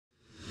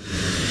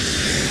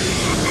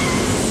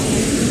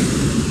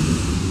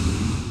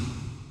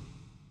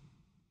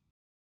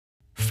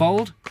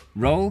Fold,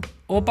 roll,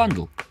 or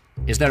bundle?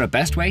 Is there a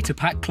best way to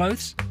pack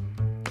clothes?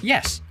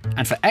 Yes,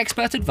 and for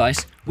expert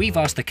advice, we've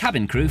asked the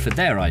cabin crew for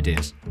their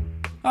ideas.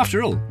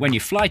 After all, when you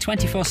fly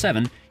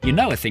 24/7, you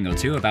know a thing or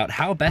two about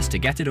how best to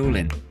get it all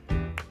in.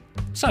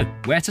 So,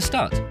 where to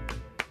start?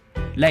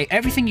 Lay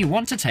everything you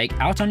want to take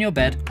out on your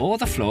bed or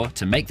the floor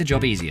to make the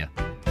job easier.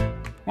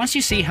 Once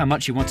you see how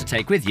much you want to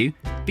take with you,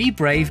 be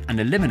brave and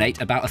eliminate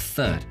about a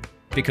third.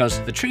 Because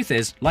the truth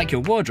is, like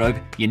your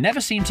wardrobe, you never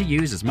seem to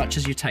use as much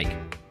as you take.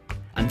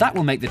 And that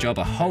will make the job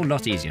a whole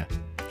lot easier.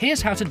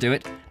 Here's how to do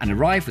it and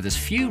arrive with as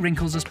few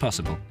wrinkles as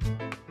possible.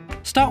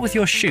 Start with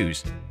your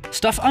shoes.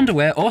 Stuff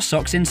underwear or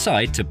socks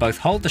inside to both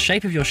hold the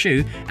shape of your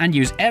shoe and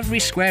use every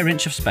square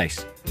inch of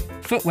space.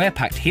 Footwear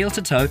packed heel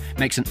to toe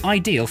makes an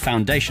ideal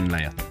foundation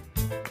layer.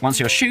 Once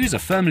your shoes are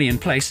firmly in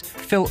place,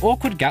 fill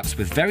awkward gaps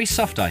with very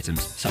soft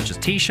items such as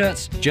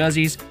t-shirts,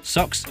 jerseys,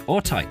 socks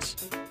or tights.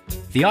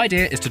 The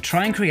idea is to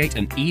try and create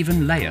an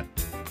even layer.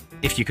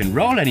 If you can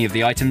roll any of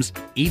the items,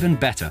 even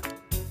better.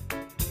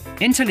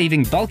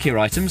 Interleaving bulkier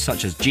items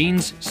such as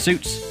jeans,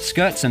 suits,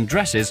 skirts and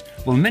dresses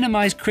will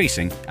minimize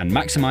creasing and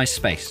maximize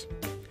space.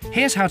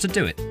 Here's how to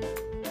do it.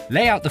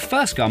 Lay out the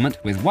first garment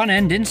with one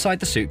end inside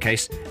the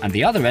suitcase and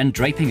the other end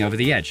draping over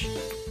the edge.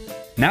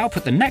 Now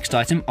put the next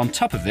item on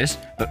top of this,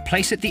 but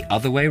place it the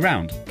other way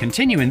round.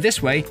 Continue in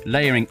this way,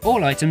 layering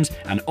all items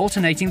and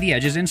alternating the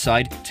edges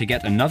inside to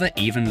get another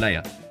even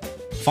layer.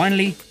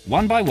 Finally,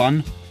 one by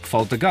one,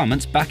 fold the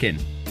garments back in.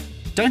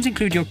 Don't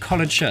include your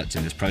collared shirts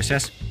in this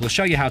process. We'll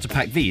show you how to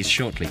pack these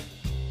shortly.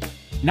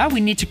 Now we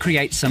need to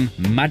create some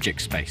magic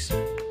space.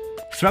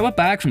 Throw a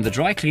bag from the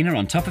dry cleaner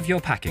on top of your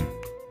packing.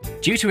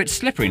 Due to its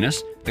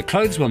slipperiness, the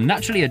clothes will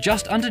naturally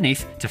adjust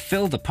underneath to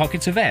fill the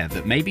pockets of air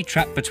that may be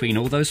trapped between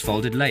all those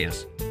folded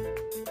layers.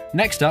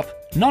 Next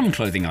up,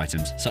 non-clothing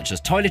items such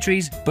as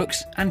toiletries,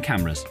 books and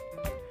cameras.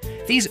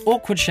 These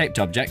awkward shaped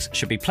objects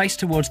should be placed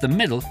towards the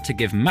middle to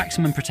give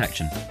maximum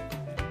protection.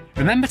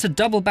 Remember to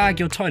double bag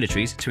your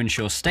toiletries to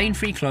ensure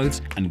stain-free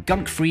clothes and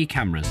gunk-free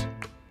cameras.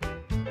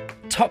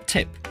 Top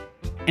tip: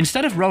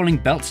 instead of rolling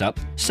belts up,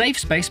 save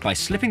space by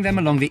slipping them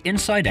along the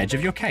inside edge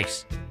of your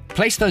case.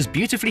 Place those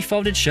beautifully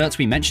folded shirts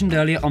we mentioned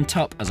earlier on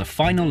top as a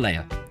final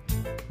layer.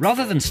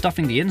 Rather than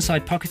stuffing the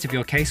inside pocket of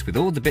your case with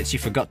all the bits you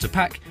forgot to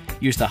pack,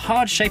 use the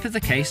hard shape of the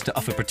case to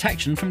offer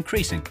protection from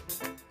creasing.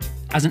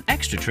 As an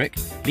extra trick,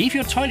 leave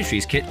your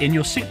toiletries kit in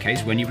your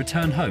suitcase when you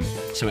return home,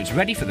 so it's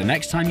ready for the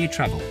next time you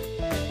travel.